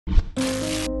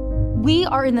We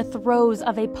are in the throes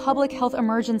of a public health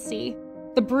emergency.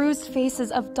 The bruised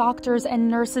faces of doctors and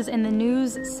nurses in the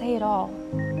news say it all.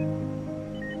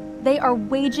 They are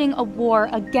waging a war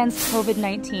against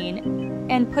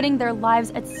COVID-19 and putting their lives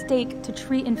at stake to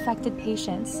treat infected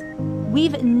patients.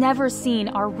 We've never seen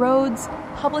our roads,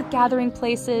 public gathering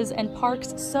places, and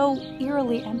parks so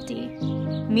eerily empty.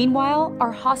 Meanwhile,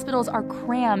 our hospitals are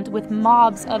crammed with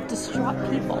mobs of distraught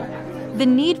people. The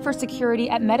need for security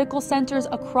at medical centers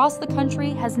across the country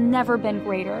has never been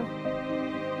greater.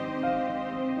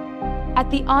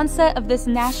 At the onset of this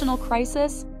national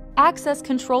crisis, Access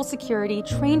Control Security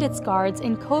trained its guards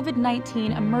in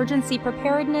COVID-19 emergency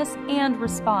preparedness and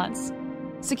response.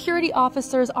 Security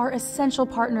officers are essential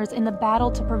partners in the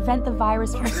battle to prevent the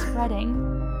virus from spreading.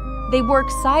 They work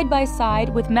side by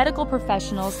side with medical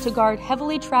professionals to guard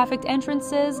heavily trafficked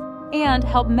entrances and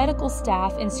help medical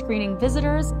staff in screening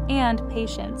visitors and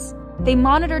patients. They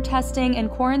monitor testing in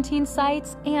quarantine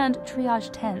sites and triage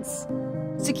tents.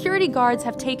 Security guards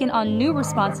have taken on new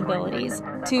responsibilities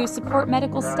to support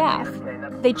medical staff.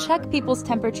 They check people's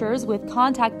temperatures with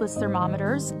contactless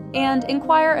thermometers and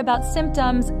inquire about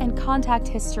symptoms and contact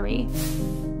history.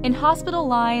 In hospital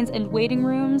lines and waiting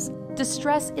rooms,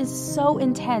 distress is so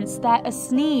intense that a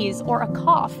sneeze or a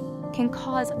cough can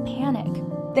cause panic.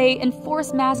 They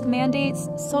enforce mask mandates,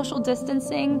 social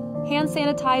distancing, hand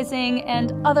sanitizing,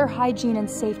 and other hygiene and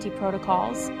safety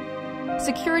protocols.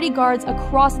 Security guards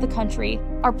across the country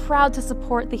are proud to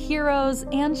support the heroes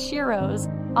and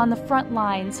sheroes on the front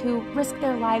lines who risk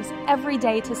their lives every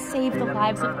day to save the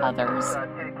lives of others.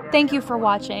 Thank you for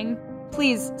watching.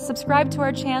 Please subscribe to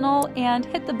our channel and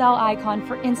hit the bell icon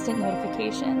for instant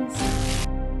notifications.